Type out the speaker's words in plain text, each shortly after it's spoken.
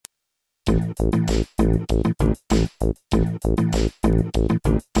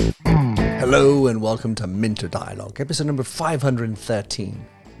Hello and welcome to Minter Dialogue, episode number 513.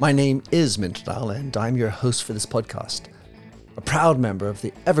 My name is Minter Dial and I'm your host for this podcast, a proud member of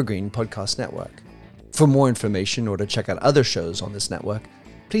the Evergreen Podcast Network. For more information or to check out other shows on this network,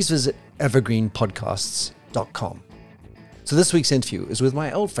 please visit evergreenpodcasts.com. So this week's interview is with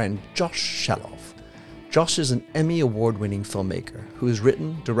my old friend Josh Shelov. Josh is an Emmy award-winning filmmaker who has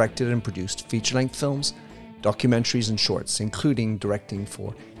written, directed and produced feature-length films, documentaries and shorts, including directing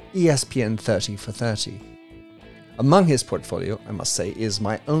for ESPN 30 for 30. Among his portfolio, I must say, is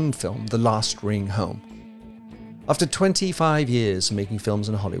my own film, The Last Ring Home. After 25 years of making films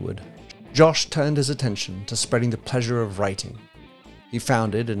in Hollywood, Josh turned his attention to spreading the pleasure of writing. He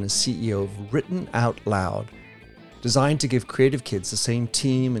founded and is CEO of Written Out Loud, designed to give creative kids the same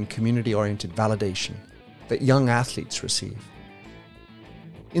team and community-oriented validation that young athletes receive.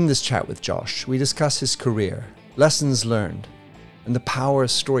 In this chat with Josh, we discuss his career, lessons learned, and the power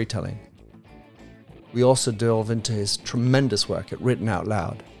of storytelling. We also delve into his tremendous work at Written Out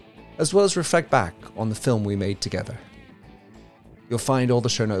Loud, as well as reflect back on the film we made together. You'll find all the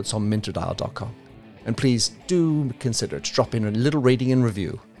show notes on minterdial.com, and please do consider to drop in a little rating and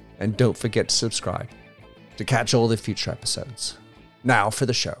review, and don't forget to subscribe to catch all the future episodes. Now for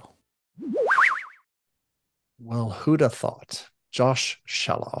the show. Well, who'd have thought? Josh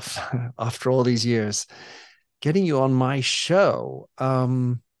Shelov, after all these years, getting you on my show.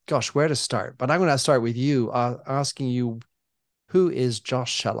 Gosh, where to start? But I'm going to start with you, asking you, who is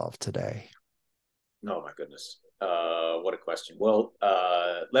Josh Shelov today? Oh, my goodness. What a question. Well,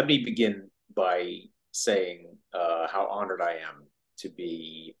 let me begin by saying how honored I am to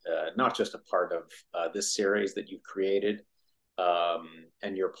be not just a part of this series that you've created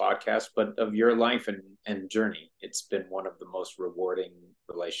and your podcast, but of your life and journey. It's been one of the most rewarding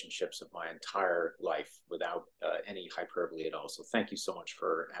relationships of my entire life without any hyperbole at all. So thank you so much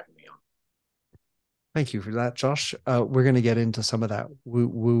for having me on. Thank you for that, Josh. We're going to get into some of that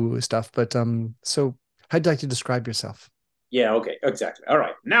woo stuff, but so how'd you like to describe yourself? Yeah, okay, exactly. All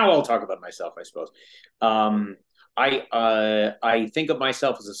right, now I'll talk about myself, I suppose. I think of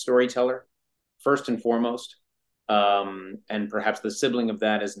myself as a storyteller, first and foremost, and perhaps the sibling of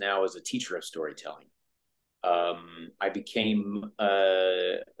that is now as a teacher of storytelling. I became,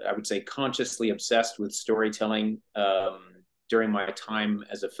 I would say, consciously obsessed with storytelling during my time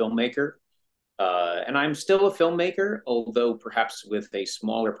as a filmmaker. And I'm still a filmmaker, although perhaps with a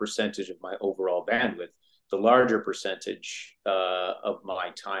smaller percentage of my overall bandwidth. The larger percentage of my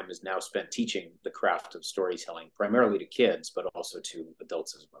time is now spent teaching the craft of storytelling, primarily to kids, but also to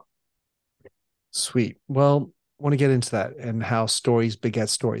adults as well. Sweet. Well, I want to get into that and how stories beget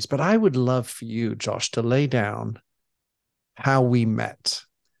stories. But I would love for you, Josh, to lay down how we met,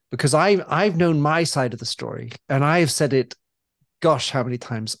 because I've known my side of the story, and I have said it, gosh, how many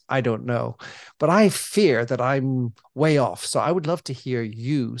times, I don't know, but I fear that I'm way off. So I would love to hear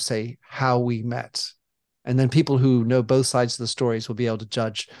you say how we met. And then people who know both sides of the stories will be able to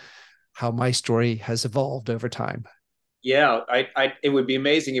judge how my story has evolved over time. Yeah, it would be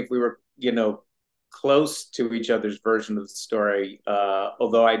amazing if we were, close to each other's version of the story.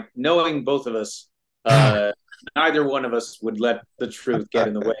 Although knowing both of us, neither one of us would let the truth get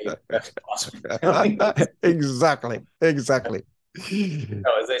in the way of the best possible. Exactly. As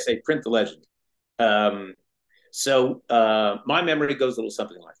they say, print the legend. So my memory goes a little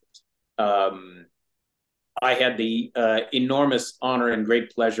something like this. I had the enormous honor and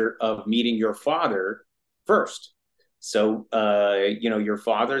great pleasure of meeting your father first. So, your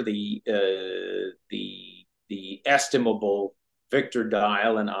father, the estimable Victor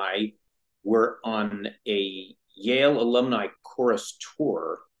Dial, and I were on a Yale alumni chorus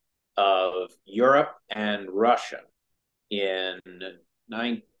tour of Europe and Russia in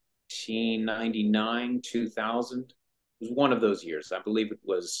 1999, 2000. It was one of those years. I believe it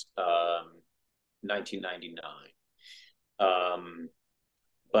was 1999.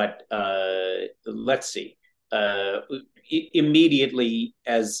 But let's see. Immediately,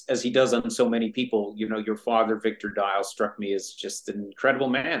 as he does on so many people, your father, Victor Dial, struck me as just an incredible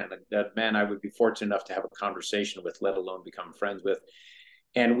man, and a man I would be fortunate enough to have a conversation with, let alone become friends with.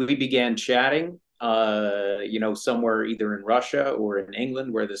 And we began chatting, somewhere either in Russia or in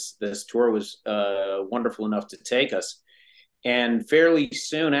England, where this tour was wonderful enough to take us. And fairly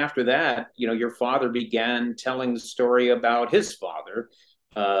soon after that, your father began telling the story about his father,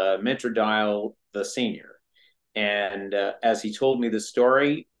 Minter Dial, the senior. And as he told me the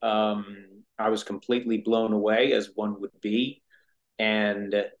story, I was completely blown away, as one would be.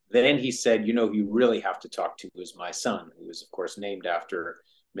 And then he said, you really have to talk to is my son, who is, of course, named after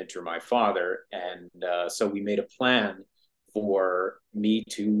Minter, my father. And so we made a plan for me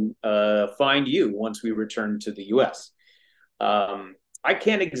to find you once we returned to the US. I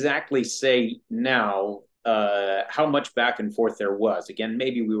can't exactly say now how much back and forth there was. Again,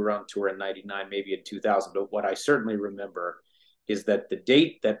 maybe we were on tour in 99, maybe in 2000, but what I certainly remember is that the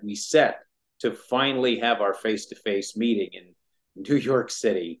date that we set to finally have our face-to-face meeting in New York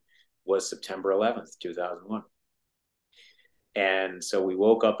City was September 11th, 2001. And so we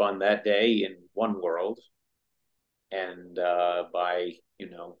woke up on that day in one world, and by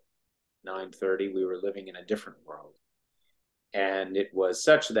 9:30 we were living in a different world. And it was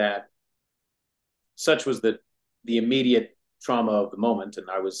such was the immediate trauma of the moment. And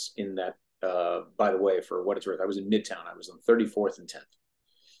I was in that, by the way, for what it's worth, I was in Midtown. I was on 34th and 10th.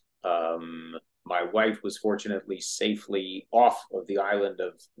 My wife was fortunately safely off of the island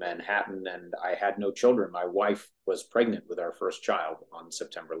of Manhattan, and I had no children. My wife was pregnant with our first child on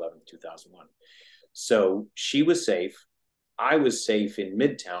September 11th, 2001. So she was safe. I was safe in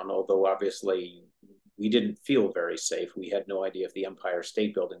Midtown, although obviously we didn't feel very safe. We had no idea if the Empire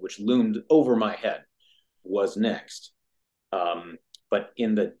State Building, which loomed over my head, was next. But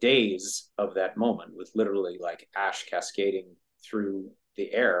in the days of that moment, with literally like ash cascading through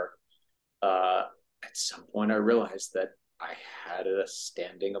the air, at some point I realized that I had a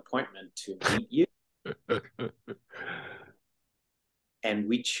standing appointment to meet you. And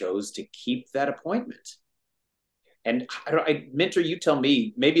we chose to keep that appointment. And Minter, you tell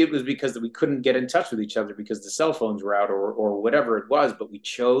me, maybe it was because we couldn't get in touch with each other because the cell phones were out, or whatever it was, but we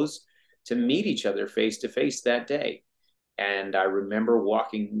chose to meet each other face to face that day. And I remember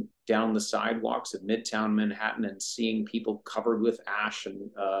walking down the sidewalks of Midtown Manhattan and seeing people covered with ash and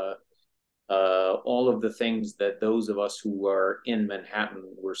all of the things that those of us who were in Manhattan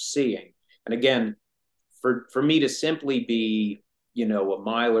were seeing. And again, for me to simply be, a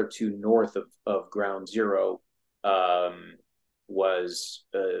mile or two north of Ground Zero was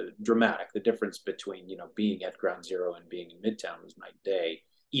dramatic. The difference between, being at Ground Zero and being in Midtown was night and day,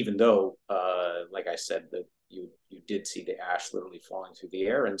 even though, like I said, that you did see the ash literally falling through the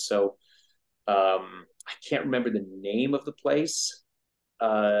air. And so I can't remember the name of the place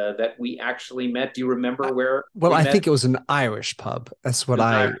that we actually met. Do you remember where? Well, I think it was an Irish pub. That's what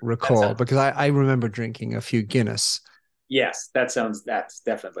I recall, because I remember drinking a few Guinness. Yes, that's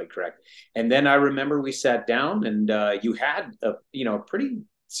definitely correct. And then I remember we sat down, and you had a pretty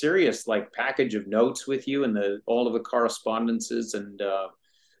serious like package of notes with you, and all of the correspondences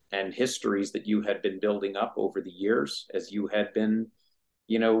and histories that you had been building up over the years as you had been,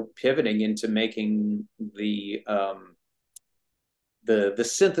 pivoting into making the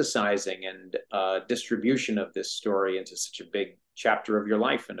synthesizing and distribution of this story into such a big chapter of your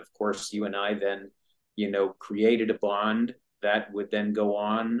life. And of course, you and I then, created a bond that would then go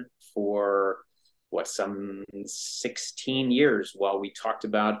on for some 16 years while we talked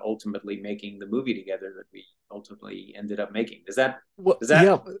about ultimately making the movie together that we ultimately ended up making. Yeah,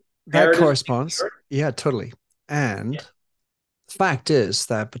 that corresponds. Yeah, totally. And the fact is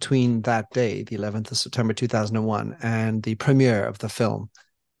that between that day, the 11th of September 2001, and the premiere of the film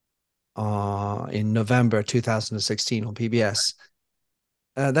in November 2016 on PBS,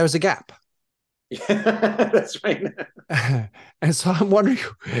 there was a gap. Yeah, that's right. And so I'm wondering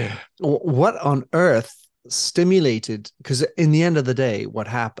what on earth stimulated, because in the end of the day, what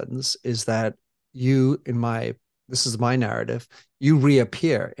happens is that this is my narrative, you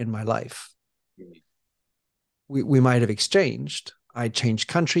reappear in my life. We might have exchanged. I changed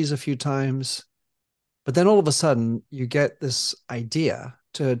countries a few times, but then all of a sudden you get this idea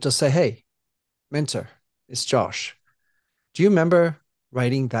to just say, hey, Minter, it's Josh. Do you remember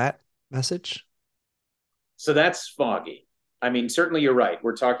writing that message? So that's foggy. I mean, certainly you're right.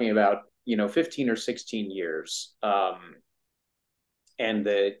 We're talking about, 15 or 16 years. And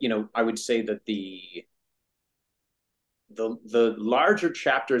I would say that the larger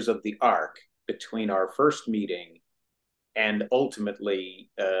chapters of the arc between our first meeting and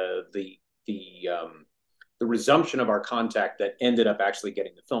ultimately the resumption of our contact that ended up actually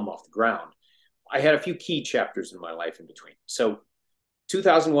getting the film off the ground, I had a few key chapters in my life in between. So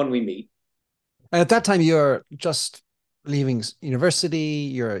 2001, we meet. At that time, you're just leaving university.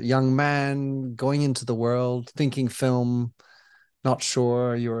 You're a young man going into the world, thinking film, not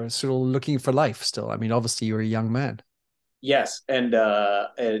sure. You're sort of looking for life still. I mean, obviously, you're a young man. Yes, and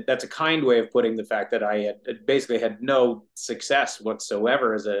that's a kind way of putting the fact that I had basically had no success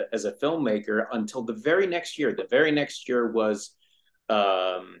whatsoever as a filmmaker until the very next year. The very next year was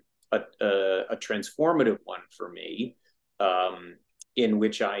a transformative one for me, in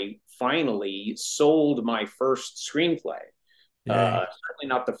which I finally sold my first screenplay. Yay. Certainly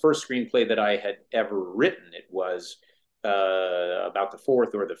not the first screenplay that I had ever written. It was about the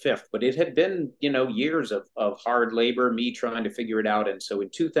fourth or the fifth, but it had been, years of hard labor, me trying to figure it out. And so in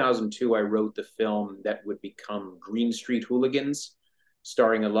 2002, I wrote the film that would become Green Street Hooligans,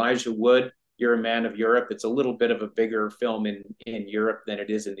 starring Elijah Wood. You're a Man of Europe. It's a little bit of a bigger film in Europe than it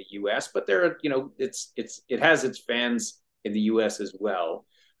is in the U.S., but there are, it has its fans in the U.S. as well.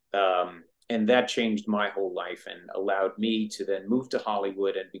 And that changed my whole life and allowed me to then move to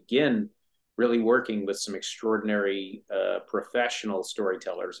Hollywood and begin really working with some extraordinary professional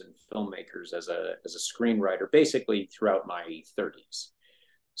storytellers and filmmakers as a screenwriter, basically throughout my 30s.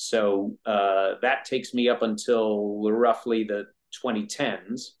 So that takes me up until roughly the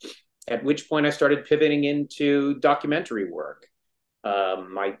 2010s, at which point I started pivoting into documentary work.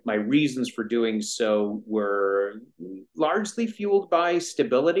 My reasons for doing so were largely fueled by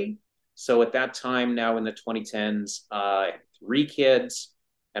stability. So at that time, now in the 2010s, I had 3 kids,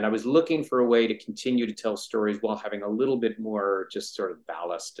 and I was looking for a way to continue to tell stories while having a little bit more just sort of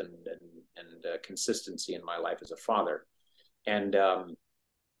ballast and consistency in my life as a father. And I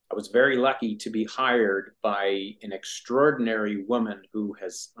was very lucky to be hired by an extraordinary woman who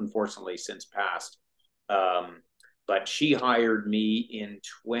has unfortunately since passed. But she hired me in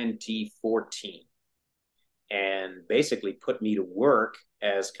 2014 and basically put me to work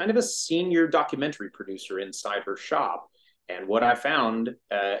as kind of a senior documentary producer inside her shop. And what I found,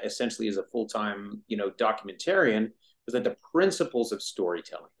 essentially as a full-time, documentarian, was that the principles of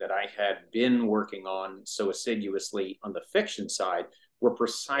storytelling that I had been working on so assiduously on the fiction side were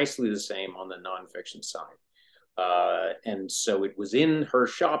precisely the same on the nonfiction side. And so it was in her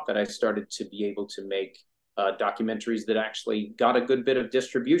shop that I started to be able to make documentaries that actually got a good bit of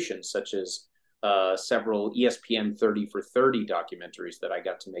distribution, such as several ESPN 30 for 30 documentaries that I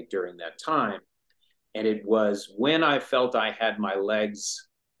got to make during that time. And it was when I felt I had my legs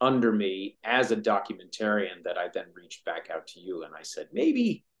under me as a documentarian that I then reached back out to you and I said,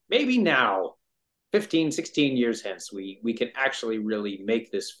 maybe now, 15, 16 years hence, we can actually really make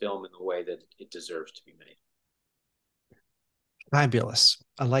this film in the way that it deserves to be made. Fabulous.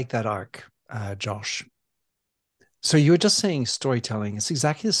 I like that arc, Josh. So you were just saying storytelling. It's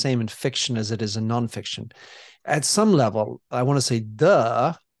exactly the same in fiction as it is in nonfiction. At some level, I want to say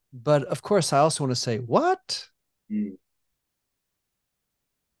duh, but of course, I also want to say what? Mm.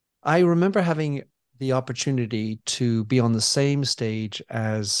 I remember having the opportunity to be on the same stage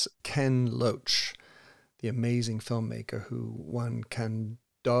as Ken Loach, the amazing filmmaker who won Cannes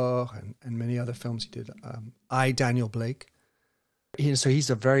d'Or and many other films he did. I, Daniel Blake. So he's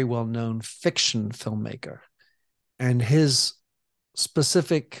a very well-known fiction filmmaker. And his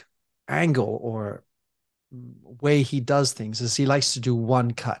specific angle or way he does things is he likes to do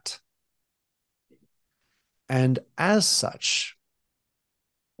one cut. And as such,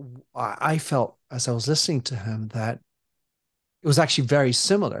 I felt as I was listening to him that it was actually very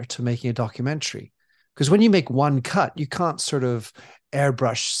similar to making a documentary. Because when you make one cut, you can't sort of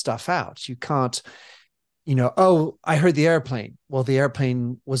airbrush stuff out. You can't, oh, I heard the airplane. Well, the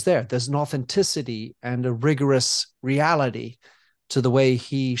airplane was there. There's an authenticity and a rigorous reality to the way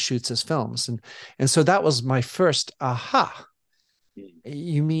he shoots his films. And so that was my first aha.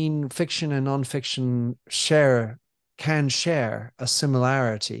 You mean fiction and nonfiction can share a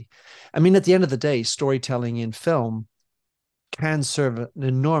similarity? I mean, at the end of the day, storytelling in film can serve an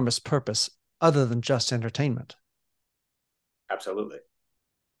enormous purpose other than just entertainment. Absolutely.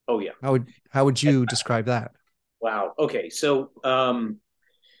 Oh yeah. How would you describe that? Wow. Okay. So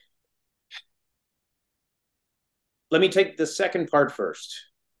let me take the second part first.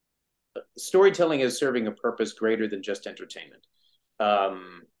 Storytelling is serving a purpose greater than just entertainment.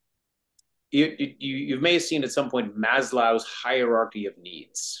 You may have seen at some point Maslow's hierarchy of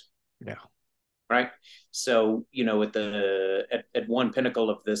needs. Yeah. Right. So at one pinnacle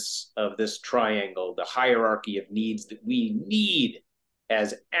of this triangle, the hierarchy of needs that we need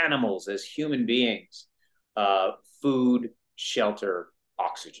as animals, as human beings, food, shelter,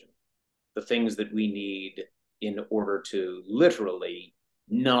 oxygen, the things that we need in order to literally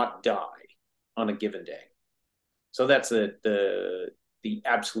not die on a given day. So that's the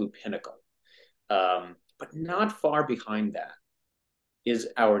absolute pinnacle. But not far behind that is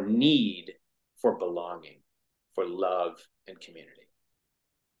our need for belonging, for love and community.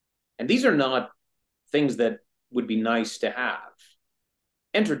 And these are not things that would be nice to have.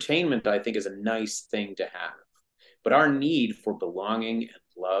 Entertainment, I think, is a nice thing to have. But our need for belonging and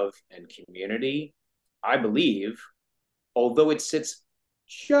love and community, I believe, although it sits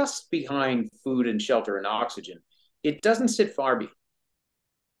just behind food and shelter and oxygen, it doesn't sit far behind.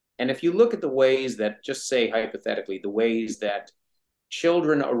 And if you look at the ways that, just say hypothetically, the ways that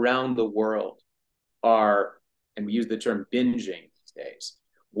children around the world are, and we use the term binging these days,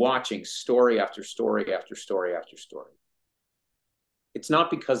 watching story after story after story after story. It's not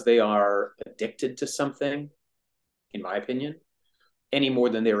because they are addicted to something, in my opinion, any more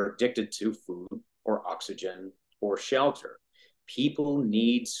than they're addicted to food or oxygen or shelter. People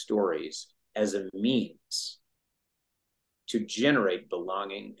need stories as a means to generate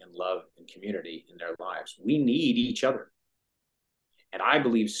belonging and love and community in their lives. We need each other. And I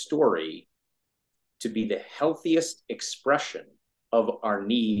believe story to be the healthiest expression of our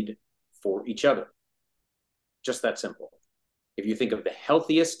need for each other. Just that simple. If you think of the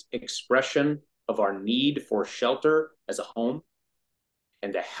healthiest expression of our need for shelter as a home,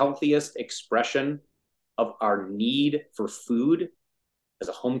 and the healthiest expression of our need for food as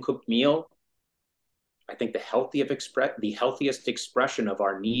a home-cooked meal, I think the healthiest expression of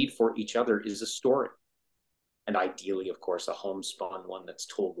our need for each other is a story. And ideally, of course, a homespun one that's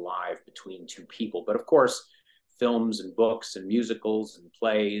told live between two people. But of course, films and books and musicals and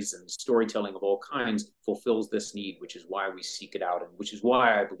plays and storytelling of all kinds fulfills this need, which is why we seek it out, and which is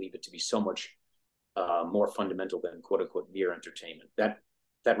why I believe it to be so much more fundamental than quote unquote mere entertainment. That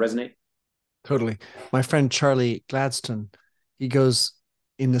resonate? Totally. My friend Charlie Gladstone, he goes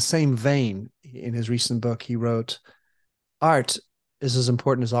in the same vein. In his recent book, he wrote, art is as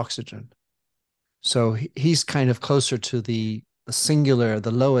important as oxygen. So he's kind of closer to the singular,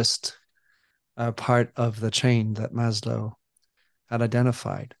 the lowest part of the chain that Maslow had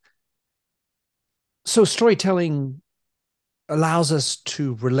identified. So storytelling allows us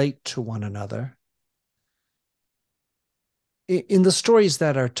to relate to one another. In the stories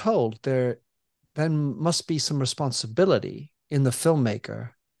that are told, there then must be some responsibility in the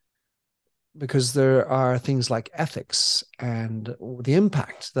filmmaker, because there are things like ethics and the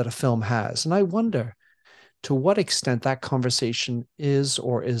impact that a film has. And I wonder to what extent that conversation is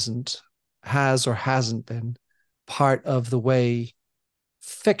or isn't, has or hasn't been part of the way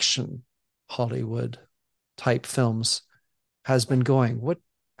fiction, Hollywood type films has been going.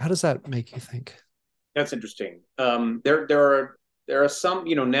 How does that make you think? That's interesting. There are some,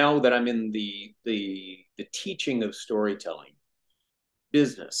 now that I'm in the teaching of storytelling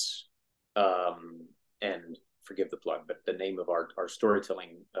business, and forgive the plug, but the name of our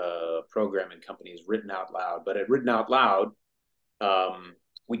storytelling program and company is Written Out Loud. But at Written Out Loud,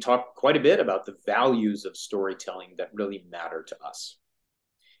 we talk quite a bit about the values of storytelling that really matter to us.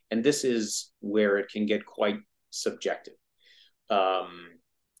 And this is where it can get quite subjective.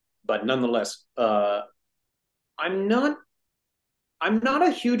 But nonetheless, I'm not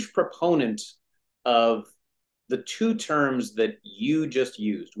a huge proponent of the two terms that you just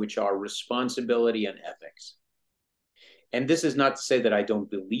used, which are responsibility and ethics. And this is not to say that I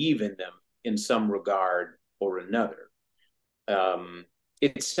don't believe in them in some regard or another.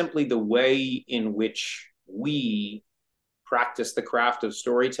 It's simply the way in which we practice the craft of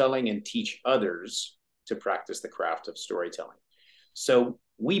storytelling and teach others to practice the craft of storytelling. So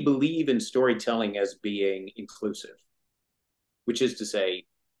we believe in storytelling as being inclusive, which is to say,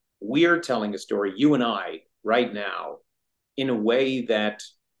 we're telling a story, you and I, right now, in a way that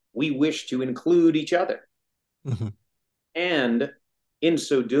we wish to include each other. Mm-hmm. And in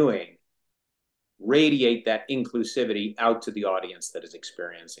so doing, radiate that inclusivity out to the audience that is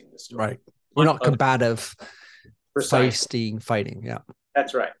experiencing the story. Right. We're not combative, fighting. Yeah.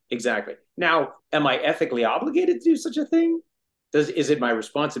 That's right. Exactly. Now, am I ethically obligated to do such a thing? Is it my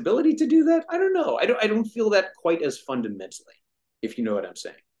responsibility to do that? I don't know. I don't feel that quite as fundamentally, if you know what I'm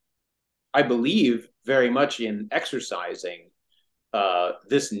saying. I believe very much in exercising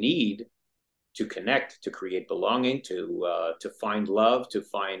this need to connect, to create belonging, to find love, to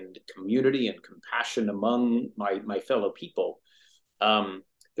find community and compassion among my fellow people.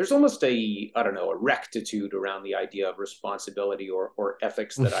 There's almost a rectitude around the idea of responsibility or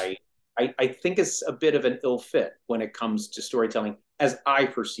ethics that I think is a bit of an ill fit when it comes to storytelling as I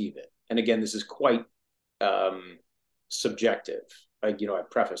perceive it. And again, this is quite subjective. I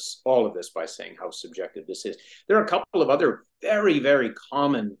preface all of this by saying how subjective this is. There are a couple of other very, very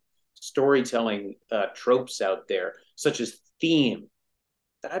common storytelling tropes out there, such as theme,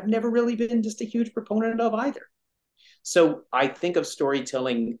 that I've never really been just a huge proponent of either. So I think of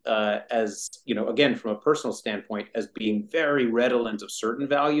storytelling as, again, from a personal standpoint, as being very redolent of certain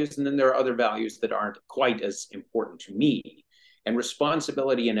values. And then there are other values that aren't quite as important to me. And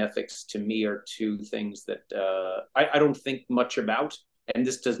responsibility and ethics to me are two things that I don't think much about. And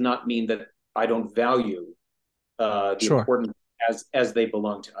this does not mean that I don't value the importance as they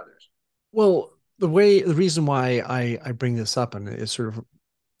belong to others. Well, the reason why I bring this up, and it sort of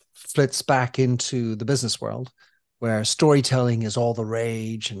flits back into the business world, where storytelling is all the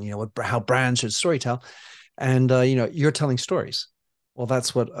rage, and how brands should storytell, and you're telling stories. Well,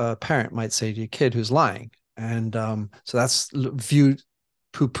 that's what a parent might say to a kid who's lying, and so that's viewed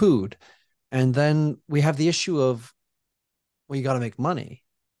poo-pooed. And then we have the issue of, well, you got to make money.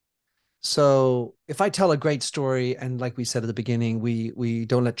 So if I tell a great story, and like we said at the beginning, we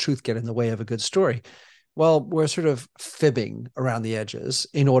don't let truth get in the way of a good story, well, we're sort of fibbing around the edges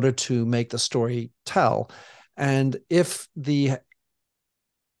in order to make the story tell. And if the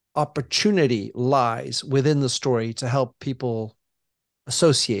opportunity lies within the story to help people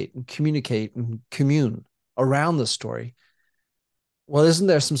associate and communicate and commune around the story, well, isn't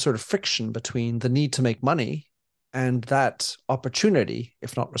there some sort of friction between the need to make money and that opportunity,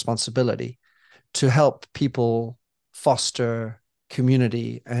 if not responsibility, to help people foster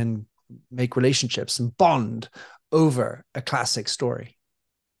community and make relationships and bond over a classic story?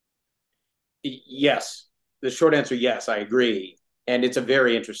 Yes. The short answer, yes, I agree. And it's a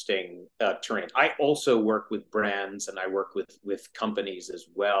very interesting terrain. I also work with brands, and I work with companies as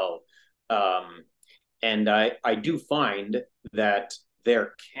well. And I do find that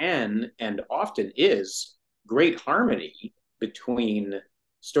there can and often is great harmony between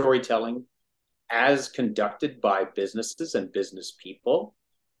storytelling as conducted by businesses and business people,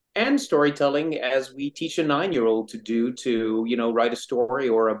 and storytelling as we teach a 9-year-old to do, to write a story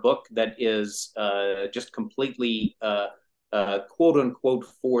or a book that is just completely quote unquote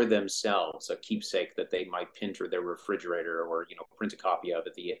for themselves, a keepsake that they might pin to their refrigerator or print a copy of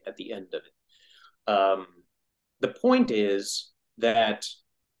at the end of it. The point is that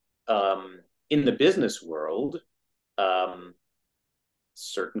in the business world,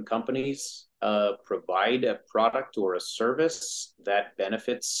 certain companies provide a product or a service that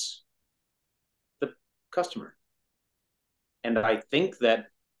benefits the customer. And I think that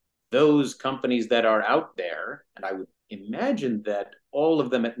those companies that are out there, and I would imagine that all of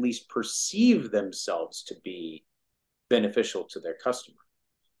them at least perceive themselves to be beneficial to their customer,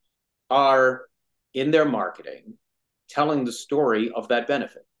 are in their marketing telling the story of that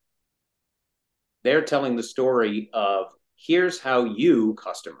benefit. They're telling the story of, here's how you,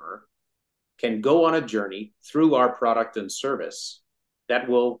 customer, can go on a journey through our product and service that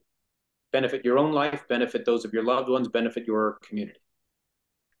will benefit your own life, benefit those of your loved ones, benefit your community,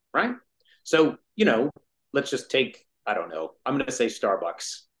 right? So, let's just take, I don't know, I'm going to say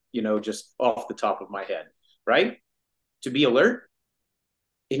Starbucks, just off the top of my head, right? To be alert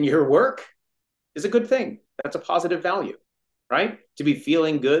in your work is a good thing. That's a positive value, right? To be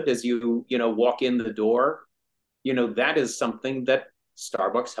feeling good as you walk in the door, that is something that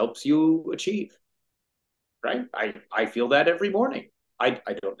Starbucks helps you achieve, right? I feel that every morning. I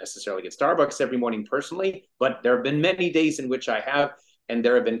don't necessarily get Starbucks every morning personally, but there have been many days in which I have, and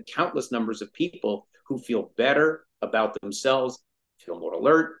there have been countless numbers of people who feel better about themselves, feel more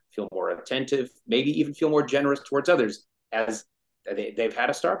alert, feel more attentive, maybe even feel more generous towards others as they've had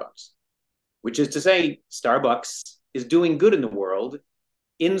a Starbucks. Which is to say, Starbucks is doing good in the world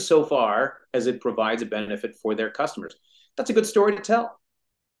insofar as it provides a benefit for their customers. That's a good story to tell.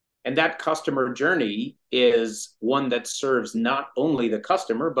 And that customer journey is one that serves not only the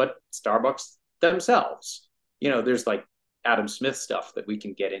customer, but Starbucks themselves. There's like Adam Smith stuff that we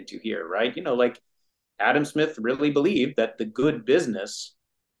can get into here, right? Like Adam Smith really believed that the good business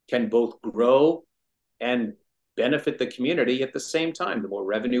can both grow and benefit the community at the same time. The more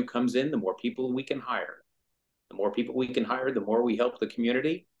revenue comes in, the more people we can hire. The more people we can hire, the more we help the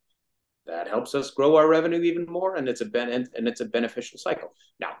community. That helps us grow our revenue even more, and it's a beneficial cycle.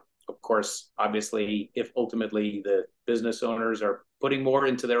 Now, of course, obviously, if ultimately the business owners are putting more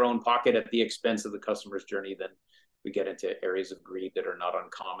into their own pocket at the expense of the customer's journey, then we get into areas of greed that are not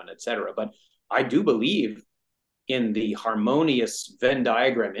uncommon, et cetera. But I do believe in the harmonious Venn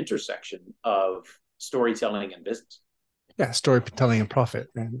diagram intersection of storytelling and business. Yeah, storytelling and profit.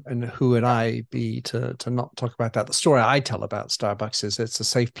 And who would I be to not talk about that? The story I tell about Starbucks is it's a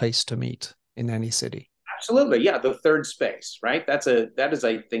safe place to meet in any city. Absolutely. Yeah. The third space, right? That is,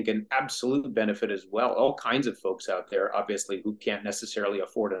 I think, an absolute benefit as well. All kinds of folks out there, obviously, who can't necessarily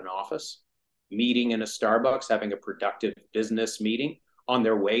afford an office, meeting in a Starbucks, having a productive business meeting on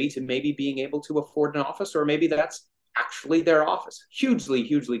their way to maybe being able to afford an office, or maybe that's actually their office. Hugely,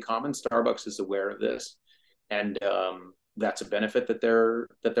 hugely common. Starbucks is aware of this. And that's a benefit that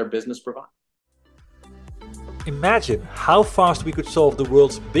their business provides. Imagine how fast we could solve the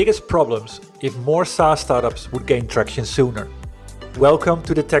world's biggest problems if more SaaS startups would gain traction sooner. Welcome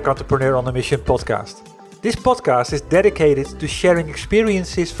to the Tech Entrepreneur on a Mission podcast. This podcast is dedicated to sharing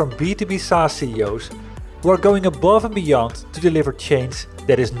experiences from B2B SaaS CEOs who are going above and beyond to deliver change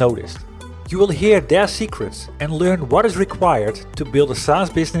that is noticed. You will hear their secrets and learn what is required to build a SaaS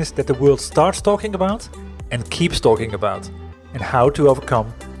business that the world starts talking about and keeps talking about, and how to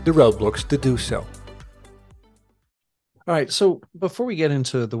overcome the roadblocks to do so. All right, so before we get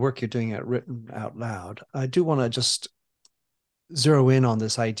into the work you're doing at Written Out Loud, I do want to just zero in on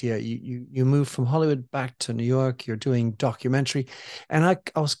this idea. You moved from Hollywood back to New York, you're doing documentary, and I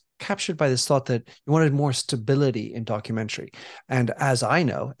was captured by this thought that you wanted more stability in documentary. And as I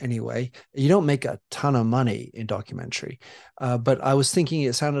know, anyway, you don't make a ton of money in documentary. But I was thinking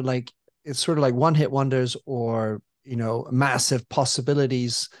it sounded like it's sort of like one-hit wonders or, massive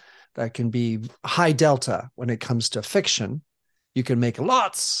possibilities that can be high delta when it comes to fiction. You can make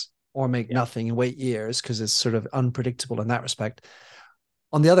lots or make nothing and wait years because it's sort of unpredictable in that respect.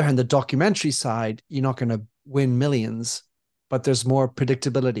 On the other hand, the documentary side, you're not going to win millions, but there's more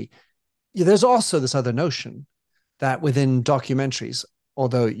predictability. There's also this other notion that within documentaries,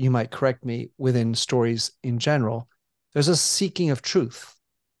 although you might correct me, within stories in general, there's a seeking of truth.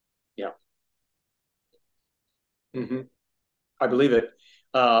 Yeah. Mm-hmm. I believe it.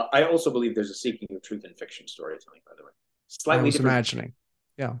 I also believe there's a seeking of truth in fiction storytelling, by the way. Slightly I was different. imagining.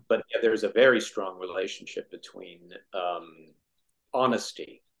 Yeah. But there's a very strong relationship between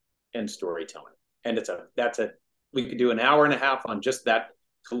honesty and storytelling. And we could do an hour and a half on just that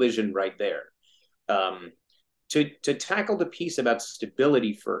collision right there. To tackle the piece about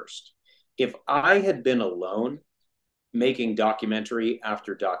stability first, if I had been alone making documentary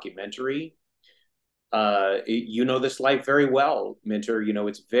after documentary, you know this life very well, Minter.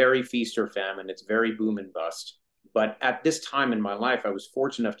 It's very feast or famine. It's very boom and bust. But at this time in my life, I was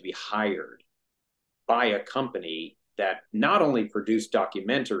fortunate enough to be hired by a company that not only produced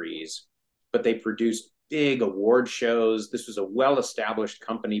documentaries, but they produced big award shows. This was a well-established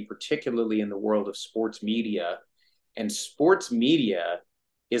company, particularly in the world of sports media. And sports media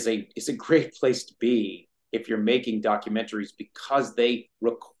is a great place to be if you're making documentaries, because they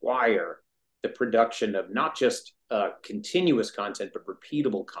require the production of not just continuous content, but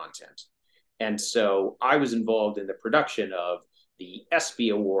repeatable content. And so I was involved in the production of the ESPY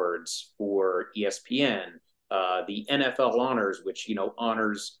Awards for ESPN, the NFL Honors, which,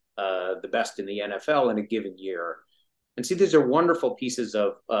 honors the best in the NFL in a given year. And see, these are wonderful pieces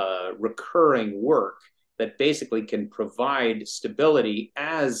of recurring work that basically can provide stability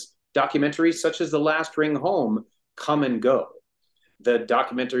as documentaries such as The Last Ring Home come and go. The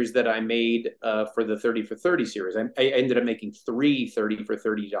documentaries that I made for the 30 for 30 series, I ended up making 3 30 for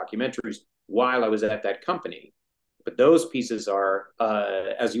 30 documentaries while I was at that company. But those pieces are,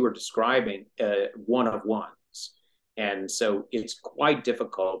 as you were describing, one of ones. And so it's quite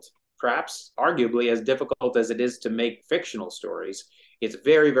difficult, perhaps arguably as difficult as it is to make fictional stories. It's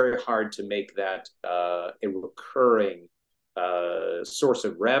very, very hard to make that a recurring source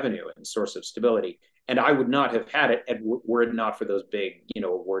of revenue and source of stability. And I would not have had it were it not for those big,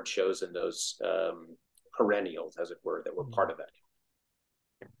 award shows and those perennials, as it were, that were part of that.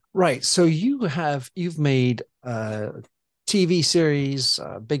 Right. So you've made TV series,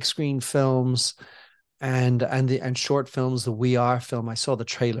 big screen films, and short films. The We Are film. I saw the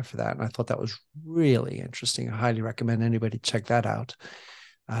trailer for that, and I thought that was really interesting. I highly recommend anybody check that out.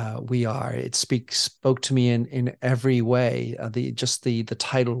 We Are. It spoke to me in every way. The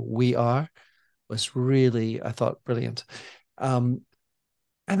title We Are was really, I thought, brilliant. And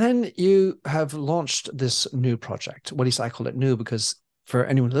then you have launched this new project. Well, at least I call it new because for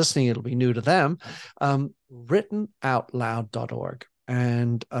anyone listening, it'll be new to them. writtenoutloud.org.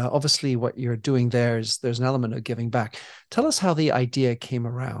 And obviously what you're doing there's an element of giving back. Tell us how the idea came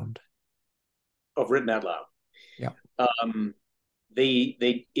around. Of Written Out Loud. Yeah.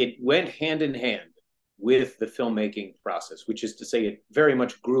 It went hand in hand with the filmmaking process, which is to say it very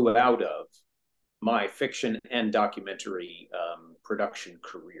much grew out of my fiction and documentary production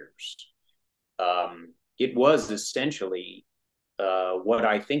careers. It was essentially what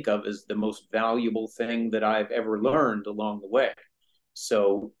I think of as the most valuable thing that I've ever learned along the way.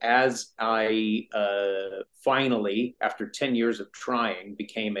 So as I finally, after 10 years of trying,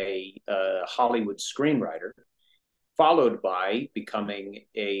 became a Hollywood screenwriter, followed by becoming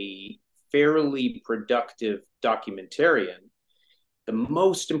a fairly productive documentarian, the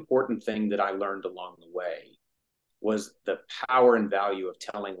most important thing that I learned along the way was the power and value of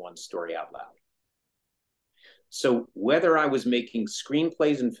telling one story out loud. So whether I was making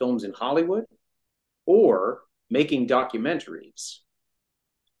screenplays and films in Hollywood or making documentaries,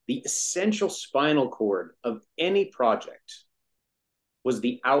 the essential spinal cord of any project was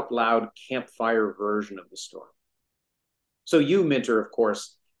the out loud campfire version of the story. So you, Minter, of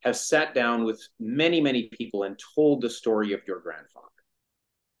course, have sat down with many, many people and told the story of your grandfather.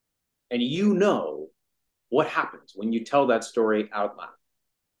 And you know what happens when you tell that story out loud.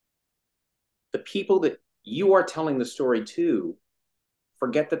 The people that you are telling the story to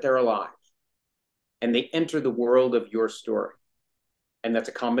forget that they're alive, and they enter the world of your story. And that's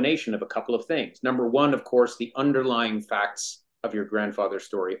a combination of a couple of things. Number one, of course, the underlying facts of your grandfather's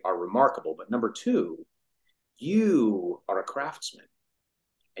story are remarkable. But number two, you are a craftsman.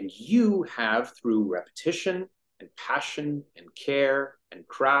 And you have, through repetition and passion and care and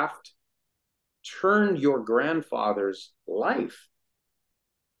craft, turned your grandfather's life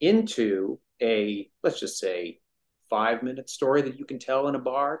into a, let's just say, 5-minute story that you can tell in a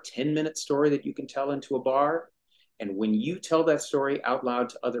bar, 10-minute story that you can tell into a bar. And when you tell that story out loud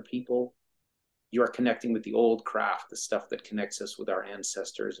to other people, you are connecting with the old craft, the stuff that connects us with our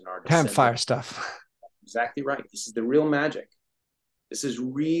ancestors and our descendants. Campfire stuff. Exactly right. This is the real magic. This is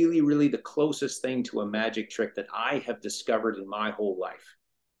really, really the closest thing to a magic trick that I have discovered in my whole life.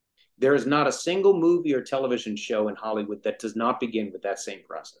 There is not a single movie or television show in Hollywood that does not begin with that same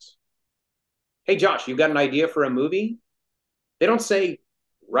process. Hey, Josh, you got an idea for a movie? They don't say,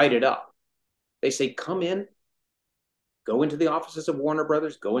 write it up. They say, come in, go into the offices of Warner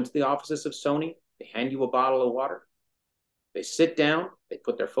Brothers, go into the offices of Sony. They hand you a bottle of water. They sit down, they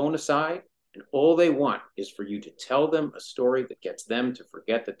put their phone aside, and all they want is for you to tell them a story that gets them to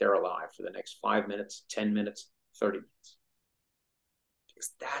forget that they're alive for the next 5 minutes, 10 minutes, 30 minutes.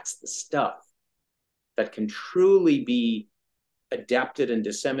 Because that's the stuff that can truly be adapted and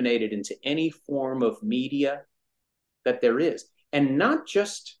disseminated into any form of media that there is. And not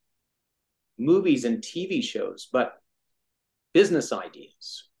just movies and TV shows, but business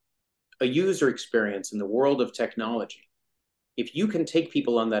ideas, a user experience in the world of technology. If you can take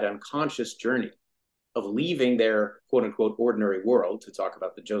people on that unconscious journey of leaving their quote unquote ordinary world, to talk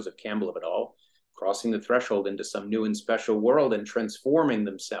about the Joseph Campbell of it all, crossing the threshold into some new and special world and transforming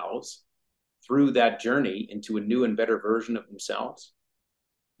themselves through that journey into a new and better version of themselves,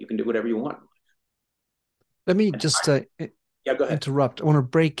 you can do whatever you want. Let me just go ahead. interrupt. I want to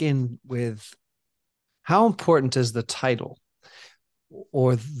break in with how important is the title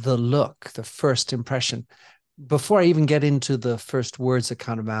or the look, the first impression, before I even get into the first words that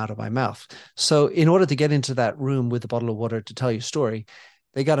come out of my mouth. So in order to get into that room with a bottle of water to tell your story,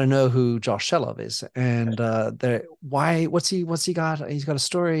 they got to know who Josh Shelov is. And what's he got? He's got a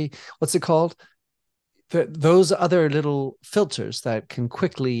story. What's it called? Those other little filters that can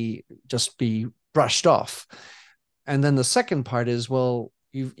quickly just be brushed off. And then the second part is, well,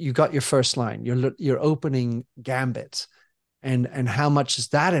 you got your first line, your opening gambit. And how much is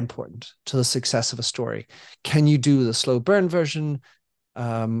that important to the success of a story? Can you do the slow burn version?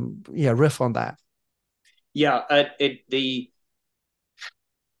 Riff on that. Yeah,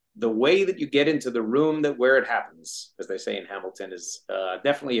 the way that you get into the room where it happens, as they say in Hamilton, is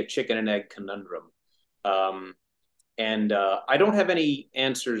definitely a chicken and egg conundrum. And I don't have any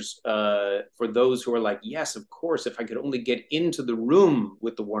answers for those who are like, yes, of course, if I could only get into the room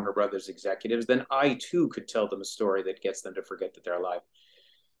with the Warner Brothers executives, then I too could tell them a story that gets them to forget that they're alive.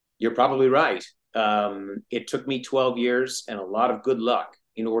 You're probably right. It took me 12 years and a lot of good luck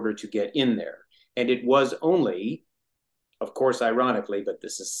in order to get in there. And it was only, of course, ironically, but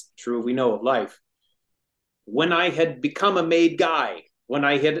this is true, we know of life, when I had become a made guy, when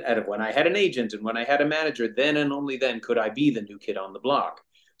I had an agent and when I had a manager, then and only then could I be the new kid on the block.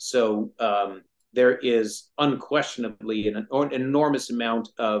 So there is unquestionably an enormous amount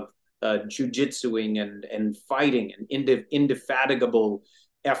of jujitsuing and fighting and indefatigable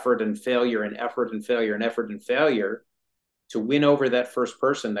effort and failure and effort and failure and effort and failure to win over that first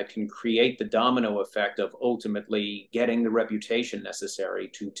person that can create the domino effect of ultimately getting the reputation necessary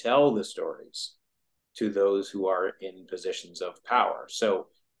to tell the stories to those who are in positions of power. So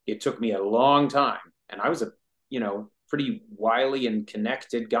it took me a long time. And I was a, pretty wily and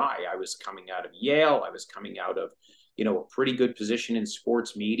connected guy. I was coming out of Yale. I was coming out of, a pretty good position in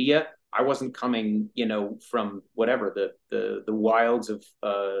sports media. I wasn't coming, from whatever, the wilds of,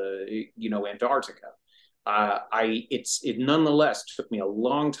 Antarctica. It nonetheless took me a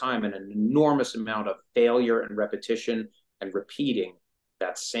long time and an enormous amount of failure and repetition and repeating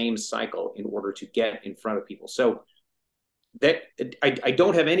that same cycle in order to get in front of people. So that I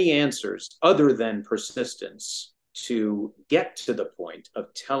don't have any answers other than persistence to get to the point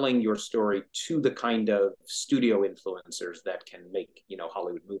of telling your story to the kind of studio influencers that can make,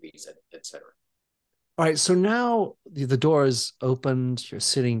 Hollywood movies, et cetera. All right. So now the door is opened, you're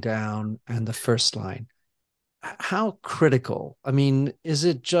sitting down, and the first line. How critical? I mean, is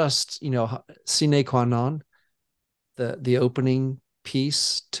it just, sine qua non, the opening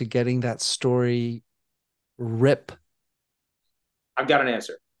piece to getting that story rip? I've got an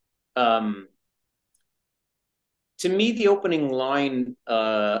answer. To me, the opening line,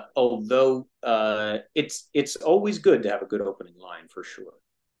 although it's always good to have a good opening line for sure.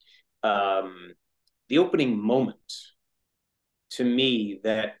 The opening moment, to me,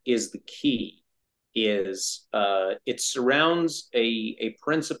 that is the key. Is it surrounds a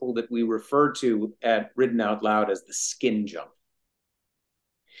principle that we refer to at Written Out Loud as the skin jump.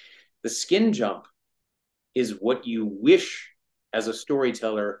 The skin jump is what you wish as a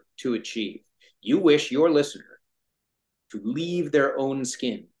storyteller to achieve. You wish your listener to leave their own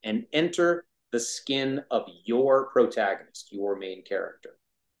skin and enter the skin of your protagonist, your main character.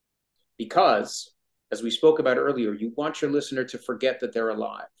 Because, as we spoke about earlier, you want your listener to forget that they're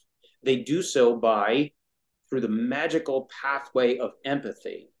alive. They do so by, through the magical pathway of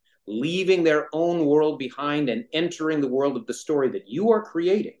empathy, leaving their own world behind and entering the world of the story that you are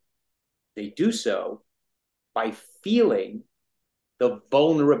creating. They do so by feeling the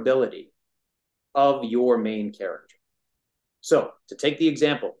vulnerability of your main character. So, to take the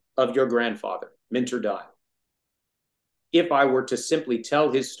example of your grandfather, Minter Dial, if I were to simply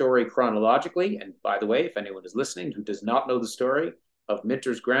tell his story chronologically, and by the way, if anyone is listening who does not know the story of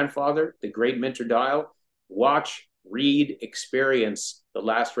Minter's grandfather, the great Minter Dial, watch, read, experience The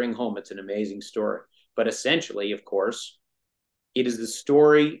Last Ring Home. It's an amazing story. But essentially, of course, it is the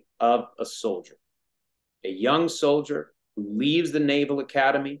story of a soldier, a young soldier who leaves the Naval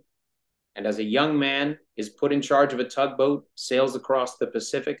Academy, and as a young man is put in charge of a tugboat, sails across the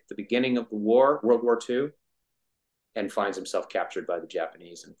Pacific at the beginning of the war, World War II, and finds himself captured by the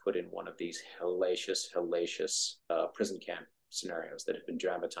Japanese and put in one of these hellacious prison camp scenarios that have been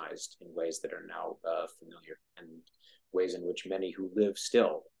dramatized in ways that are now familiar, and ways in which many who live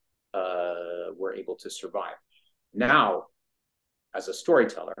still were able to survive. Now, as a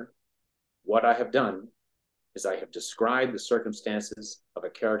storyteller, what I have done is I have described the circumstances of a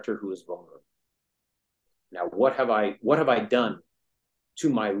character who is vulnerable. Now, what have I done to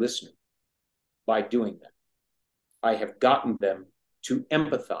my listener by doing that? I have gotten them to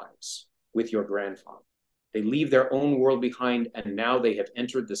empathize with your grandfather. They leave their own world behind, and now they have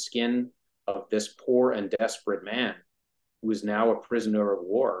entered the skin of this poor and desperate man who is now a prisoner of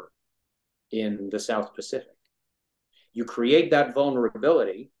war in the South Pacific. You create that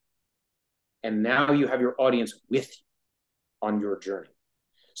vulnerability, and now you have your audience with you on your journey.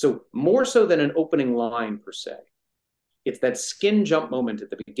 So more so than an opening line per se, it's that skin jump moment at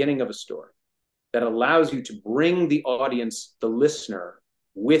the beginning of a story that allows you to bring the audience, the listener,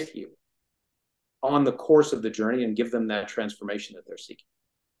 with you on the course of the journey and give them that transformation that they're seeking.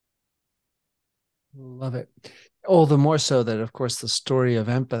 Love it. All the more so that, of course, the story of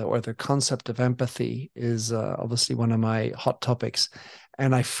empathy, or the concept of empathy, is obviously one of my hot topics.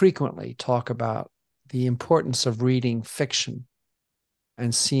 And I frequently talk about the importance of reading fiction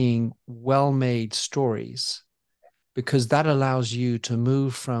and seeing well-made stories, because that allows you to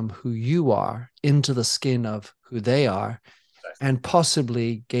move from who you are into the skin of who they are, and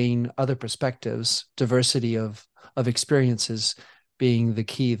possibly gain other perspectives, diversity of experiences being the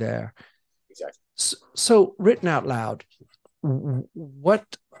key there. Exactly. So Written Out Loud,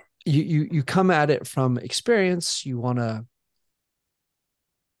 what you come at it from experience, you want to,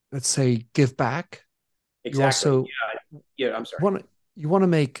 let's say, give back. Exactly. You also I'm sorry. You want to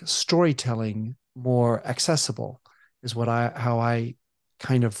make storytelling more accessible, is how I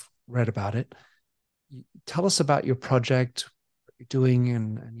kind of read about it. Tell us about your project, what you're doing,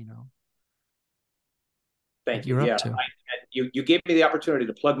 and Thank you. You're Yeah, up to. you gave me the opportunity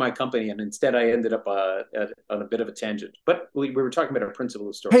to plug my company, and instead I ended up on a bit of a tangent. But we were talking about a principle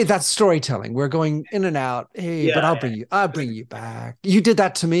of story. Hey, that's storytelling. We're going in and out. Hey, Yeah, but I'll bring you back. You did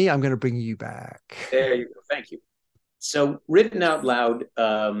that to me. I'm going to bring you back. There you go. Thank you. So Written Out Loud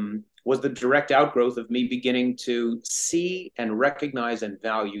was the direct outgrowth of me beginning to see and recognize and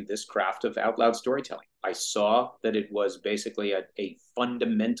value this craft of out loud storytelling. I saw that it was basically a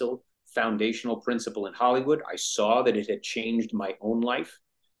fundamental, foundational principle in Hollywood. I saw that it had changed my own life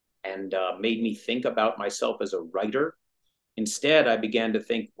and made me think about myself as a writer. Instead, I began to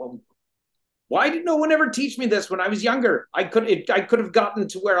think, well, why did no one ever teach me this when I was younger? I could have gotten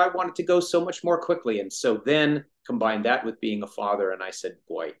to where I wanted to go so much more quickly. And so then combined that with being a father, and I said,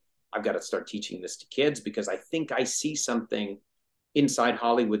 boy, I've got to start teaching this to kids, because I think I see something inside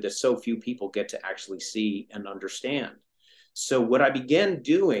Hollywood that so few people get to actually see and understand. So what I began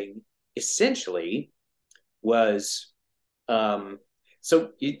doing essentially was, so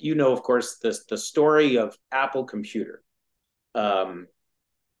you know, of course, the story of Apple Computer.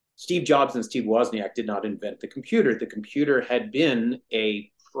 Steve Jobs and Steve Wozniak did not invent the computer. The computer had been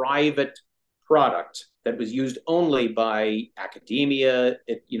a private product that was used only by academia,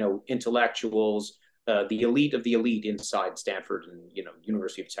 intellectuals, the elite of the elite inside Stanford and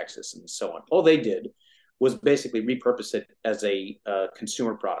University of Texas and so on. All they did was basically repurpose it as a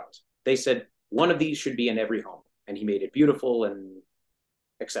consumer product. They said one of these should be in every home, and he made it beautiful and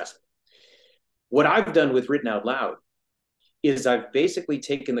accessible. What I've done with Written Out Loud is I've basically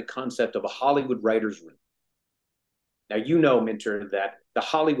taken the concept of a Hollywood writer's room. Now, you know, Minter, that the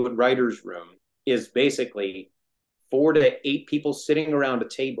Hollywood writer's room is basically 4 to 8 people sitting around a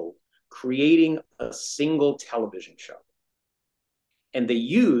table creating a single television show. And they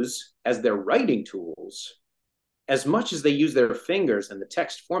use, as their writing tools, as much as they use their fingers and the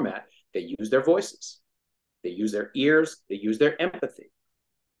text format, they use their voices. They use their ears. They use their empathy.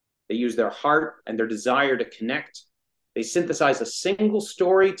 They use their heart and their desire to connect. They synthesize a single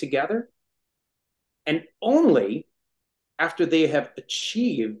story together. And only after they have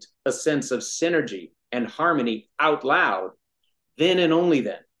achieved a sense of synergy and harmony out loud, then and only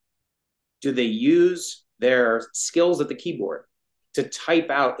then do they use their skills at the keyboard to type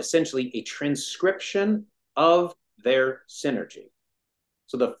out essentially a transcription of their synergy.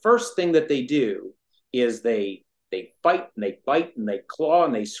 So the first thing that they do is they fight and they bite and they claw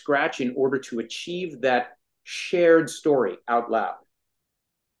and they scratch in order to achieve that shared story out loud.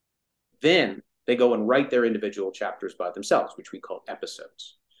 Then they go and write their individual chapters by themselves, which we call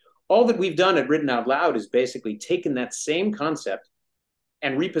episodes. All that we've done at Written Out Loud is basically taken that same concept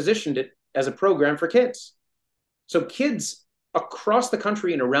and repositioned it as a program for kids. So kids across the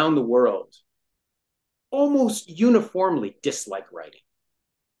country and around the world almost uniformly dislike writing.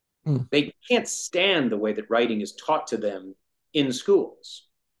 They can't stand the way that writing is taught to them in schools.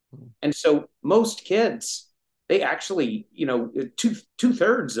 And so most kids, they actually,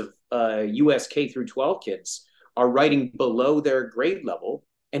 two-thirds of US K through 12 kids are writing below their grade level.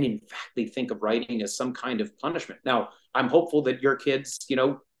 And in fact, they think of writing as some kind of punishment. Now, I'm hopeful that your kids,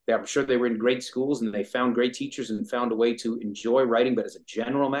 I'm sure they were in great schools and they found great teachers and found a way to enjoy writing. But as a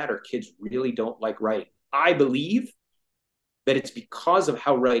general matter, kids really don't like writing. I believe that it's because of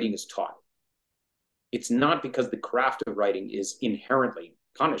how writing is taught. It's not because the craft of writing is inherently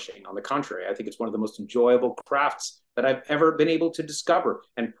punishing. On the contrary, I think it's one of the most enjoyable crafts that I've ever been able to discover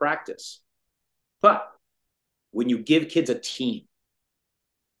and practice. But when you give kids a team,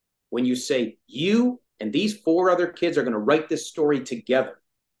 when you say you and these 4 other kids are going to write this story together,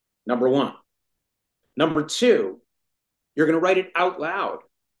 number one. Number two, you're going to write it out loud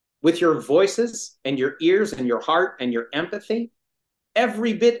with your voices and your ears and your heart and your empathy,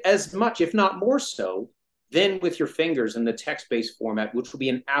 every bit as much, if not more so, than with your fingers in the text-based format, which will be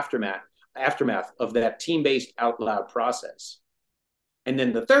an aftermath of that team-based out loud process. And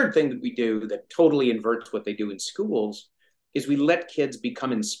then the third thing that we do that totally inverts what they do in schools is we let kids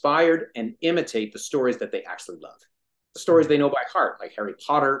become inspired and imitate the stories that they actually love. The stories they know by heart, like Harry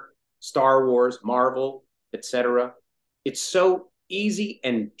Potter, Star Wars, Marvel, etc. It's so easy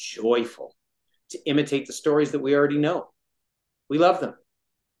and joyful to imitate the stories that we already know. We love them.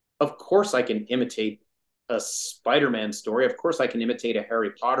 Of course I can imitate a Spider-Man story. Of course I can imitate a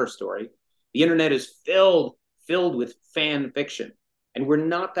Harry Potter story. The internet is filled with fan fiction. And we're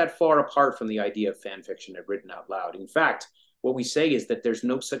not that far apart from the idea of fan fiction at Written Out Loud. In fact, what we say is that there's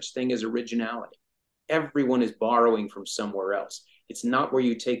no such thing as originality. Everyone is borrowing from somewhere else. It's not where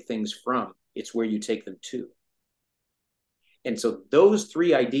you take things from, it's where you take them to. And so those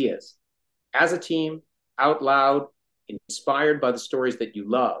 3 ideas, as a team, out loud, inspired by the stories that you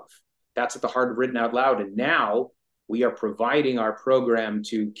love, that's at the heart of Written Out Loud. And now we are providing our program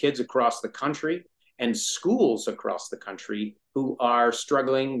to kids across the country and schools across the country who are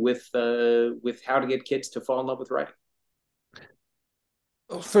struggling with how to get kids to fall in love with writing.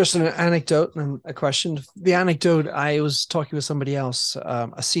 First, an anecdote and a question. The anecdote, I was talking with somebody else,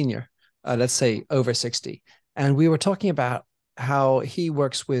 a senior, let's say over 60, and we were talking about how he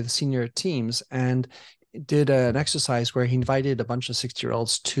works with senior teams and did an exercise where he invited a bunch of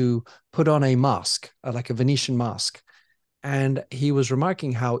 60-year-olds to put on a mask, like a Venetian mask. And he was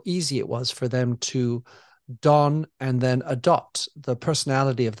remarking how easy it was for them to don and then adopt the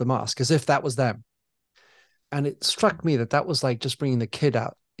personality of the mask as if that was them. And it struck me that was like just bringing the kid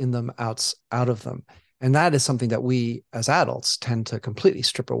out of them. And that is something that we as adults tend to completely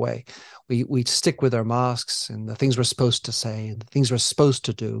strip away. We stick with our masks and the things we're supposed to say and the things we're supposed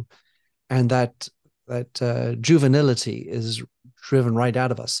to do. And that juvenility is driven right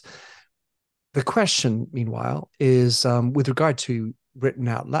out of us. The question, meanwhile, is with regard to Written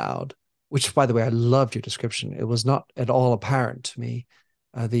Out Loud, which, by the way, I loved your description. It was not at all apparent to me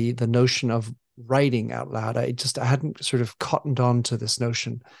the notion of writing out loud. I hadn't sort of cottoned on to this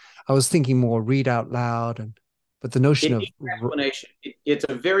notion. I was thinking more read out loud, but the notion of explanation. It's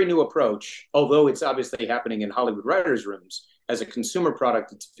a very new approach, although it's obviously happening in Hollywood writers' rooms. As a consumer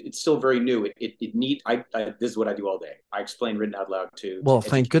product, it's still very new. This is what I do all day. I explain written out loud to well,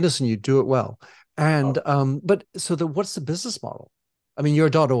 thank goodness, and you do it well. And but so what's the business model? I mean,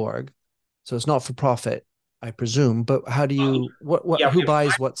 you're .org, so it's not for profit, I presume. But how do you who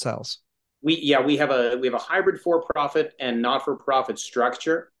buys what sells? We have a hybrid for-profit and not-for-profit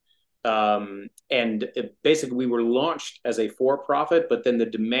structure. And basically we were launched as a for-profit, but then the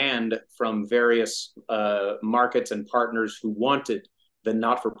demand from various markets and partners who wanted the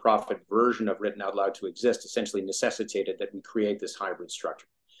not-for-profit version of written out loud to exist essentially necessitated that we create this hybrid structure.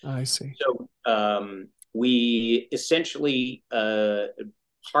 I see. So we essentially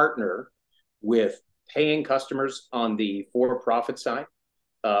partner with paying customers on the for-profit side.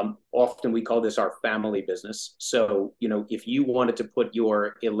 Often we call this our family business. So, if you wanted to put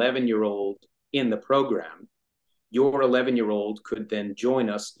your 11-year-old in the program, your 11-year-old could then join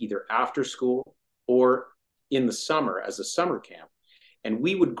us either after school or in the summer as a summer camp. And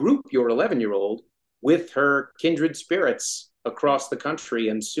we would group your 11-year-old with her kindred spirits across the country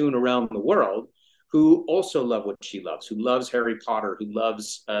and soon around the world who also love what she loves, who loves Harry Potter, who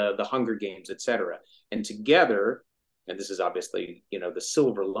loves the Hunger Games, etc. And together, and this is obviously, the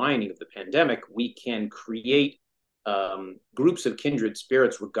silver lining of the pandemic, we can create groups of kindred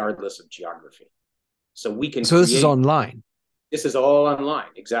spirits regardless of geography. So we can. So this is online. This is all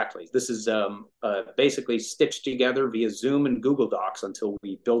online, exactly. This is basically stitched together via Zoom and Google Docs until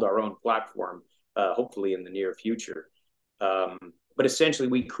we build our own platform, hopefully in the near future. But essentially,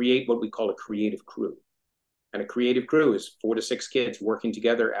 we create what we call a creative crew. And a creative crew is 4 to 6 kids working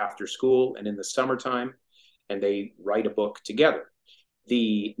together after school and in the summertime, and they write a book together.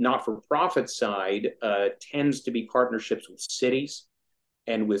 The not-for-profit side tends to be partnerships with cities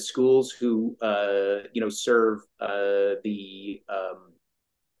and with schools who, serve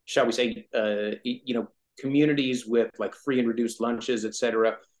shall we say, communities with like free and reduced lunches, et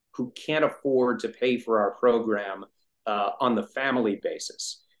cetera, who can't afford to pay for our program on the family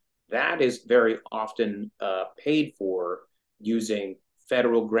basis. That is very often paid for using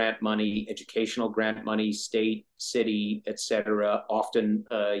federal grant money, educational grant money, state, city, et cetera. Often,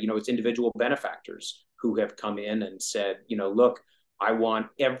 it's individual benefactors who have come in and said, look, I want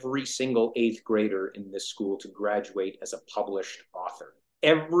every single 8th grader in this school to graduate as a published author.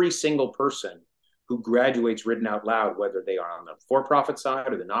 Every single person who graduates written out loud, whether they are on the for-profit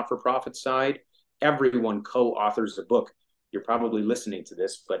side or the not-for-profit side, everyone co-authors a book. You're probably listening to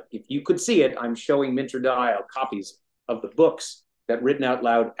this, but if you could see it, I'm showing Minter Dial copies of the books that Written Out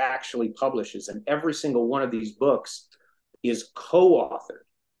Loud actually publishes. And every single one of these books is co-authored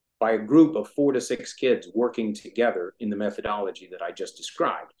by a group of 4 to 6 kids working together in the methodology that I just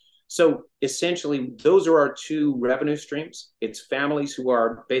described. So essentially, those are our 2 revenue streams. It's families who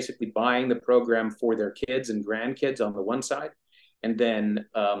are basically buying the program for their kids and grandkids on the one side, and then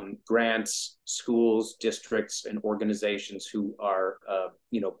grants, schools, districts, and organizations who are,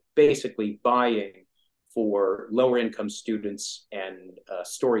 basically buying for lower income students and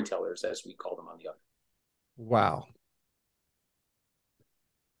storytellers, as we call them on the other. Wow.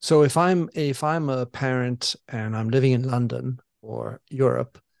 So if I'm a parent and I'm living in London or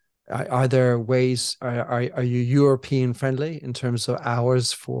Europe, are there ways? Are you European friendly in terms of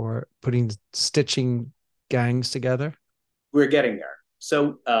hours for stitching gangs together? We're getting there.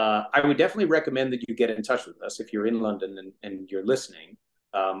 So I would definitely recommend that you get in touch with us if you're in London and you're listening.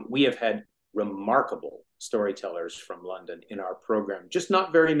 We have had remarkable storytellers from London in our program, just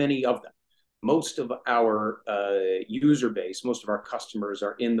not very many of them. Most of our user base, most of our customers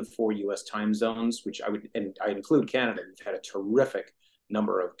are in the 4 US time zones, which I include Canada. We've had a terrific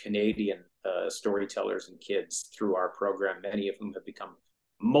number of Canadian storytellers and kids through our program, many of whom have become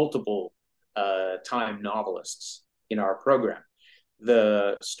multiple time novelists in our program.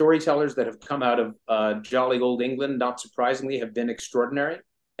 The storytellers that have come out of jolly old England, not surprisingly, have been extraordinary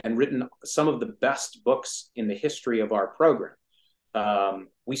and written some of the best books in the history of our program.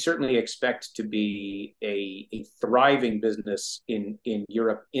 We certainly expect to be a thriving business in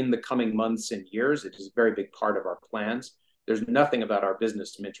Europe in the coming months and years. It is a very big part of our plans. There's nothing about our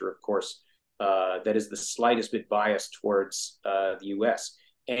business, Minter, of course, that is the slightest bit biased towards the US.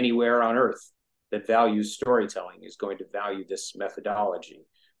 Anywhere on earth that values storytelling is going to value this methodology.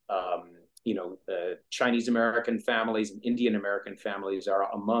 Chinese American families and Indian American families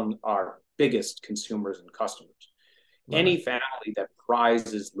are among our biggest consumers and customers. Any family that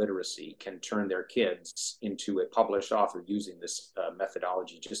prizes literacy can turn their kids into a published author using this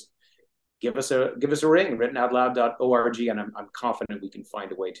methodology. Just give us a ring, writtenoutloud.org, and I'm confident we can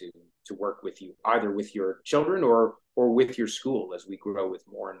find a way to work with you, either with your children or with your school, as we grow with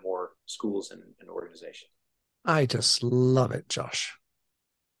more and more schools and organizations. I just love it, Josh.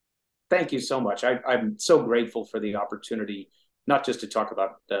 Thank you so much. I'm so grateful for the opportunity, not just to talk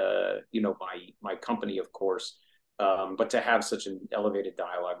about my company, of course, but to have such an elevated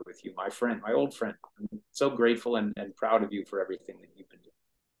dialogue with you, my old friend. I'm so grateful and proud of you for everything that you've been doing.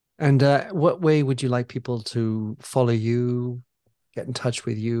 And what way would you like people to follow you, get in touch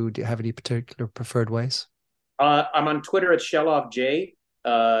with you? Do you have any particular preferred ways? I'm on Twitter at Shelov J.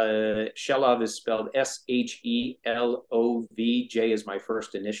 Shelov is spelled Shelov. J is my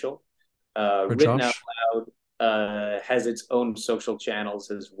first initial. Written Out Loud has its own social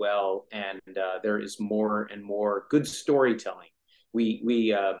channels as well, and there is more and more good storytelling. We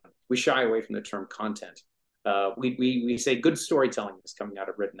shy away from the term content. We say good storytelling is coming out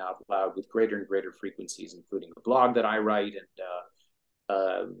of Written Out Loud with greater and greater frequencies, including a blog that I write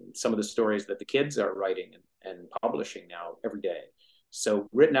and some of the stories that the kids are writing and publishing now every day. So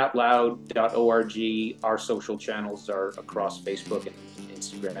writtenoutloud.org. Our social channels are across Facebook and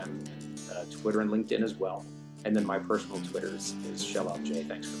Instagram, and Twitter and LinkedIn as well. And then my personal Twitter is Shelov J.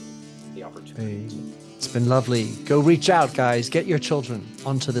 Thanks for the opportunity. Hey, it's been lovely. Go reach out, guys. Get your children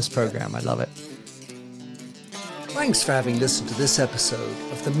onto this program. I love it. Thanks for having listened to this episode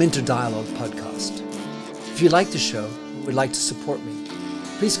of the Minter Dialogue podcast. If you like the show and would like to support me,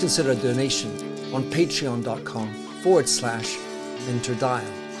 please consider a donation on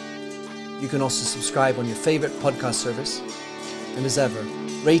patreon.com/MinterDial. You can also subscribe on your favorite podcast service. And as ever,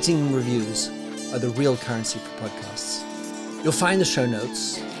 rating and reviews are the real currency for podcasts. You'll find the show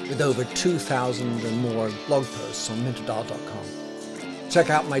notes with over 2,000 and more blog posts on minterdial.com. Check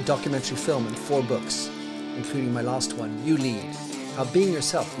out my documentary film and 4 books, including my last one, You Lead, How Being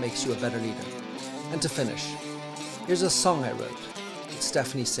Yourself Makes You a Better Leader. And to finish, here's a song I wrote with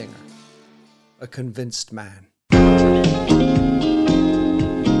Stephanie Singer, A Convinced Man.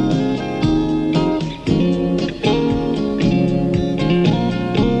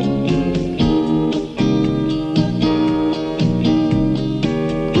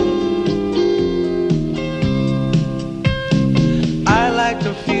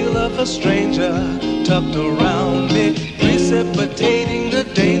 A stranger tucked around me, precipitating the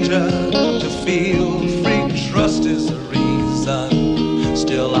danger to feel free. Trust is the reason,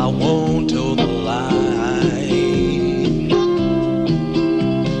 still I won't toe the line.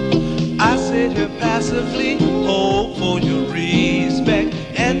 I sit here passively, hope for your respect,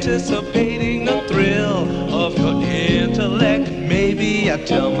 anticipating the thrill of your intellect. Maybe I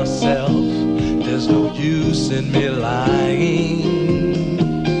tell myself there's no use in me lying.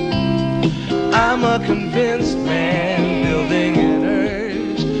 I'm a convinced man, building an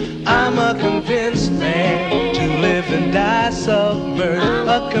urge. I'm a convinced man, to live and die submerged.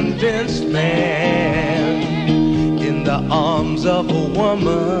 A convinced man, in the arms of a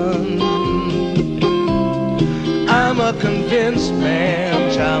woman. I'm a convinced man,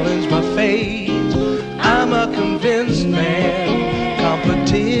 challenge my fate. I'm a convinced man,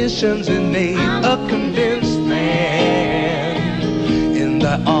 competition's innate. A convinced man, in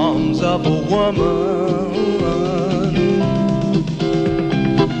the arms of a woman.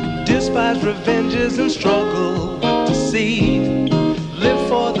 Despise revenges and struggle with deceit. Live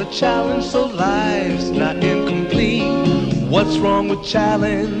for the challenge so life's not incomplete. What's wrong with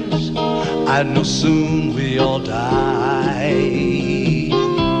challenge? I know soon we all die.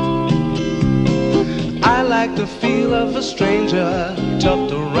 I like the feel of a stranger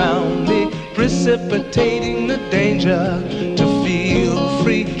tucked around me, precipitating the danger to feel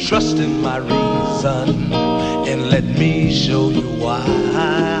free. Trust in my reason and let me show you why.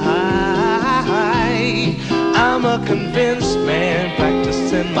 I'm a convinced man,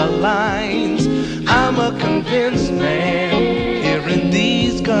 practicing my lines. I'm a convinced man, here in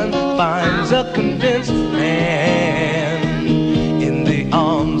these confines. A convinced man, in the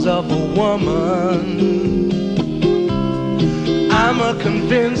arms of a woman. I'm a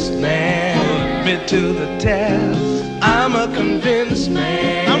convinced man, admit to the test. I'm a convinced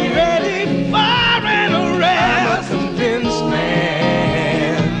man, I'm ready for an arrest. I'm a convinced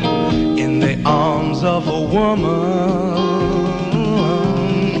man, in the arms of a woman.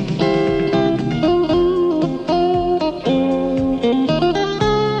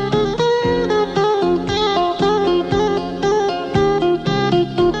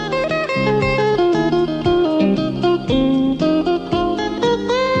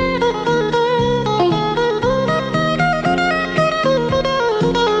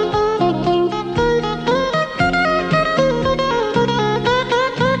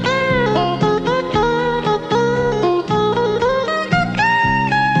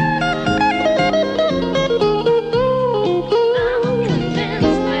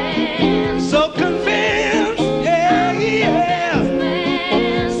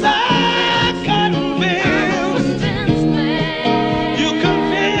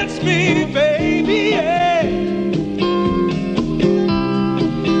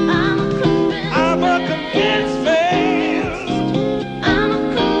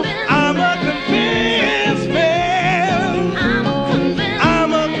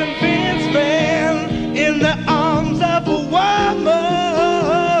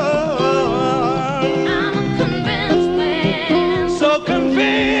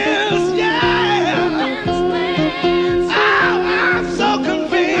 convinced, yeah. I'm so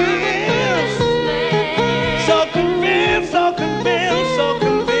convinced. So convinced, so convinced, so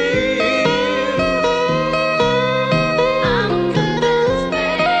convinced.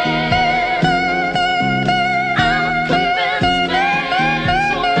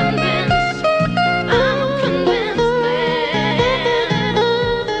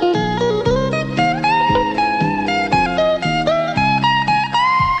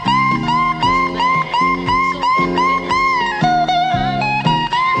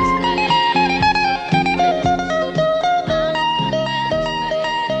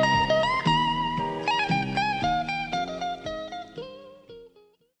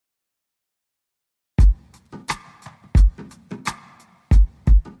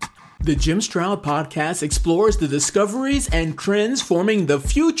 The Jim Stroud Podcast explores the discoveries and trends forming the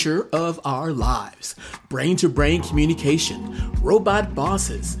future of our lives. Brain-to-brain communication, robot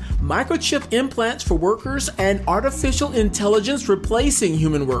bosses, microchip implants for workers, and artificial intelligence replacing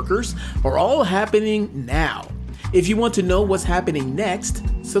human workers are all happening now. If you want to know what's happening next,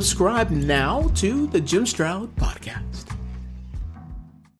 subscribe now to the Jim Stroud Podcast.